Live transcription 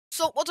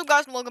So, what's up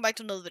guys and welcome back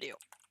to another video.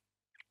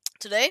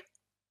 Today,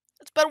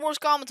 it's Bedwars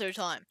commentary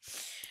time.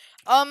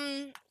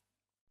 Oh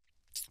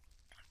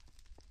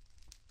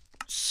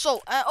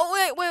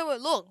wait,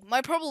 look,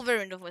 my purple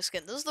variant of my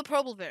skin. This is the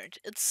purple variant.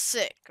 It's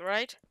sick,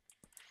 right?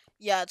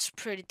 Yeah, it's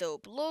pretty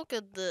dope. Look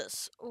at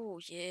this.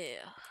 Oh yeah,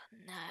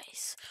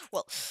 nice.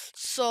 Well,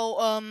 so,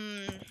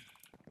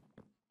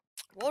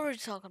 what were we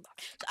talking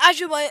about? So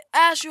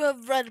as you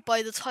have read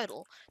by the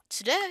title,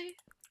 today,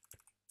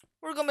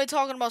 we're gonna be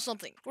talking about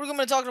something. We're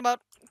gonna be talking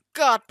about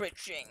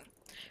GodBridging.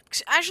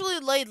 Actually,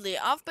 lately,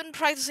 I've been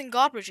practicing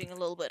GodBridging a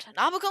little bit, and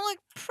I've become, like,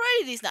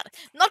 pretty decent at it.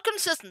 Not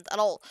consistent at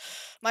all.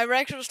 My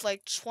record is,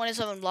 like,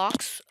 27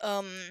 blocks,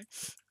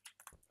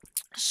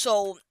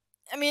 so,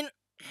 I mean,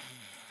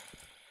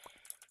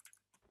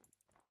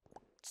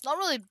 it's not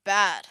really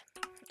bad,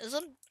 is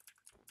it?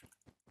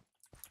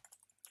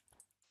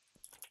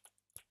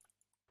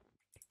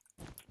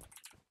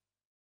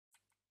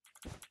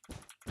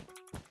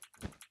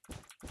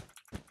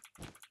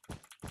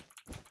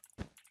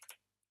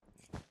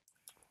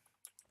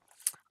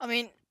 I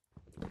mean,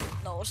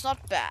 no, it's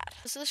not bad.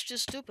 This is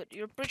just stupid.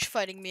 You're bridge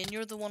fighting me, and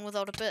you're the one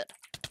without a bit.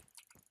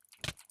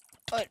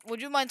 Alright,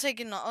 would you mind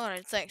taking...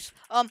 Alright, thanks.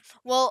 My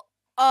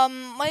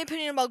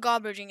opinion about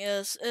GodBridging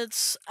is,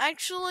 it's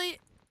actually,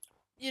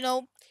 you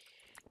know,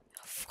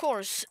 of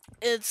course,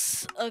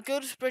 it's a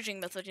good bridging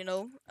method, you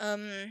know.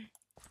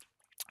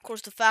 Of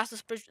course, the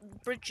fastest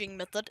bridging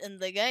method in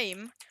the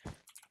game.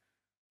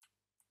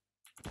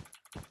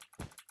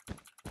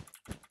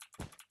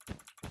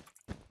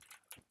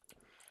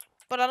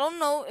 But I don't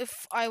know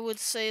if I would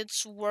say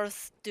it's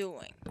worth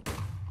doing.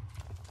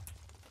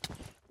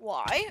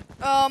 Why?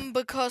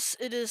 Because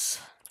it is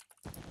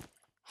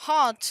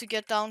hard to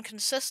get down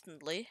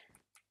consistently.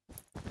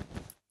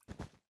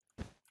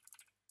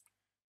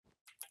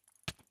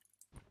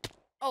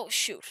 Oh,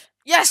 shoot.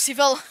 Yes, he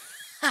fell.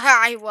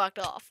 I walked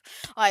off.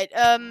 Alright,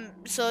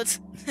 so it's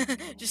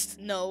just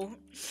no.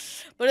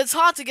 But it's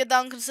hard to get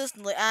down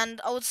consistently, and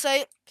I would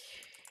say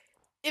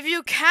if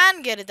you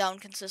can get it down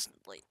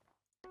consistently,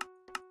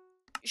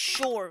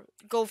 sure,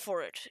 go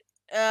for it.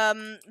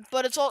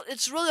 But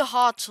it's really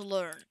hard to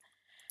learn.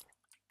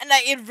 And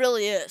it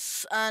really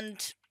is,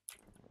 and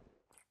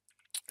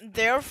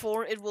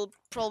therefore it will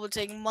probably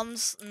take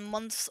months and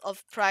months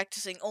of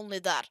practicing only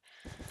that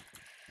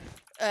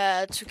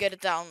to get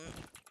it down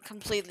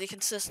completely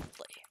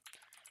consistently.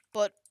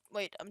 But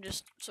wait, I'm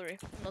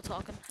not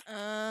talking.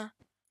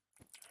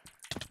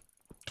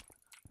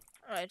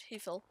 Alright, he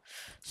fell.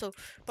 So,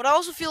 but I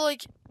also feel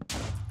like,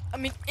 I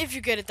mean, if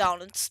you get it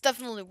down, it's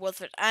definitely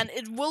worth it, and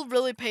it will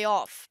really pay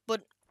off.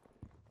 But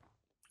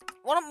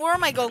where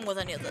am I going with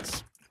any of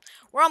this?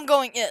 Where I'm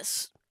going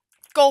is,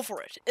 go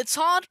for it. It's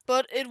hard,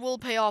 but it will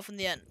pay off in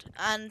the end,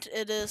 and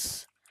it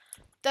is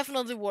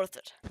definitely worth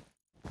it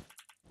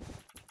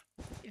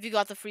if you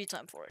got the free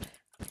time for it.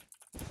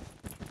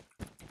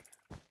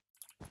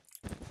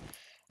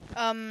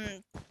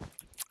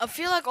 I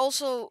feel like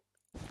also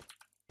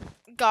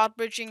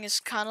GodBridging is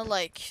kind of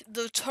like,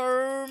 the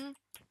term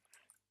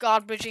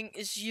GodBridging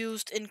is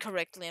used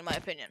incorrectly in my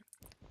opinion.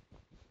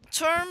 The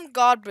term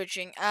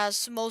GodBridging,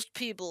 as most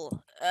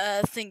people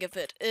think of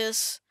it,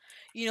 is,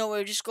 you know, where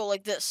you just go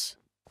like this.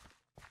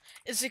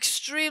 It's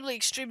extremely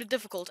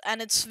difficult,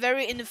 and it's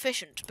very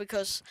inefficient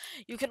because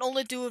you can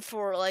only do it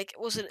for, like,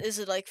 is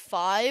it like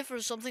 5 or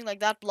something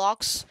like that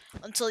blocks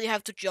until you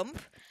have to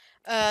jump,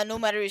 no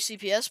matter your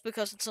CPS,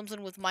 because it's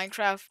something with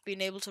Minecraft being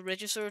able to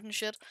register and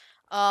shit.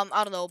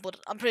 I don't know, but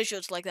I'm pretty sure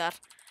it's like that.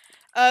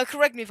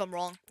 Correct me if I'm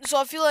wrong. So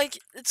I feel like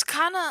it's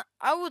kinda,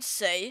 I would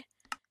say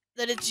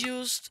that it's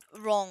used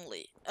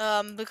wrongly,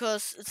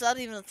 because it's not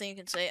even a thing you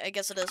can say. I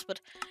guess it is,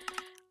 but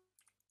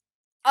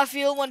I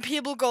feel when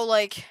people go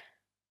like,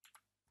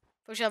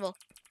 for example,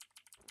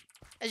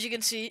 as you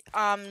can see,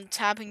 I'm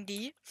tapping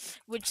D,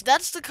 which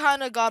that's the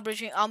kind of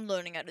GodBridging I'm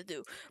learning how to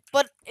do.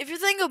 But if you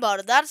think about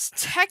it, that's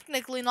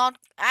technically not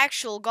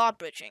actual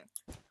GodBridging.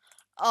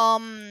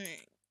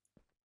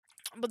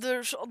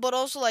 But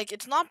also, like,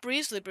 it's not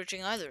breezely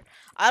bridging either.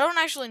 I don't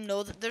actually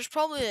know that there's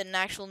probably an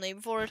actual name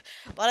for it,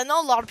 but I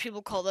know a lot of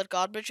people call that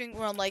GodBridging,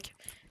 where I'm like,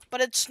 but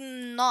it's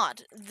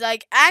not.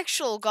 Like,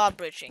 actual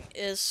GodBridging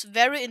is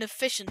very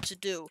inefficient to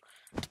do,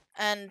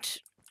 and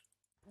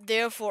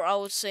therefore I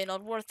would say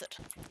not worth it.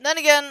 Then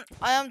again,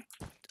 I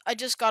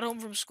just got home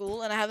from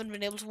school and I haven't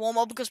been able to warm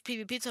up because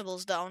PvP table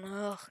is down.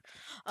 Ugh.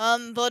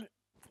 But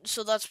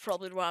so that's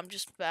probably why I'm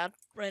just bad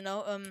right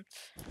now.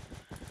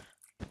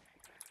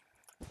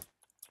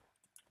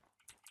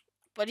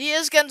 But he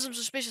is getting some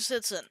suspicious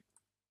hits in.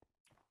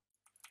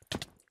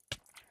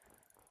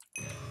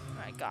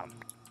 Alright, got him.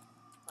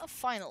 Oh,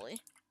 finally.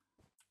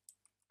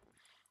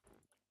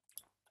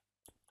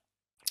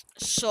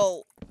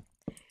 So,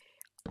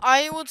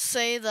 I would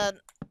say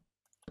that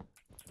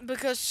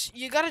because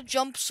you gotta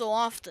jump so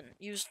often,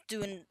 you're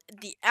doing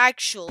the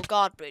actual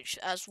God Bridge,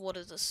 as what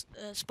it is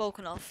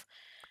spoken of,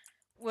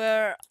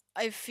 where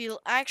I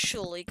feel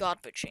actually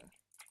God Bridging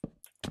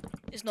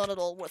is not at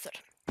all worth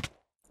it.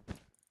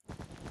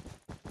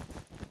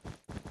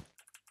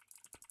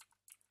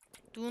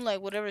 doing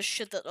like whatever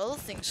shit that other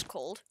thing's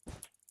called,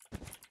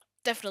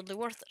 definitely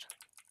worth it.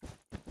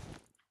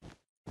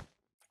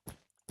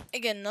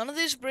 Again, none of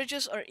these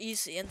bridges are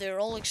easy, and they're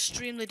all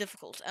extremely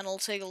difficult, and it'll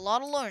take a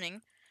lot of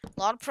learning, a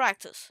lot of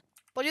practice,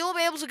 but you'll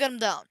be able to get them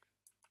down.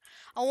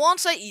 I won't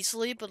say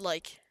easily, but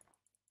like,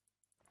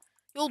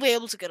 you'll be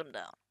able to get them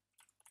down.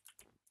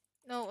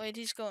 No, wait,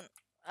 he's going.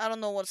 I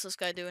don't know what's this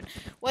guy doing.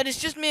 Wait, it's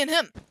just me and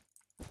him.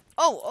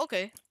 Oh,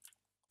 okay.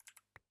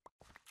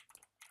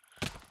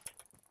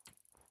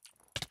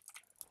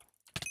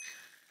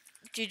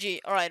 GG.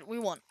 Alright, we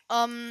won.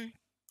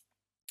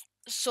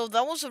 So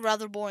that was a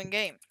rather boring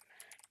game.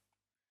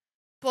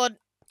 But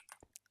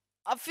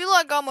I feel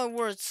like I got my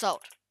words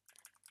out.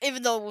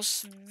 Even though it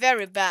was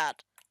very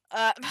bad.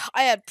 I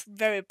had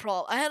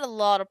a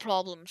lot of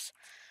problems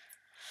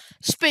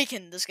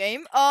speaking this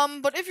game.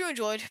 But if you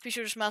enjoyed, be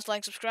sure to smash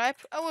like, subscribe.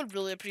 I would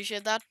really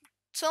appreciate that.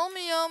 Tell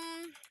me,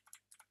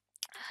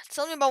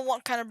 tell me about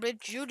what kind of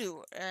bridge you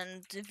do,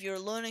 and if you're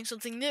learning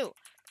something new.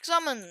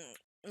 Because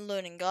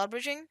learning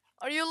GodBridging.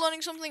 Are you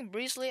learning something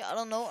briefly? I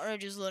don't know. Or are you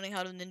just learning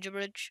how to ninja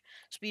bridge,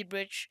 speed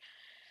bridge?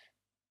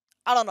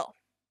 I don't know.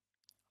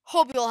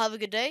 Hope you all have a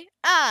good day,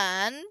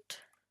 and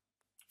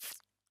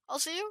I'll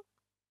see you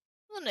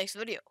in the next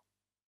video.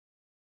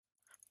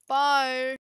 Bye!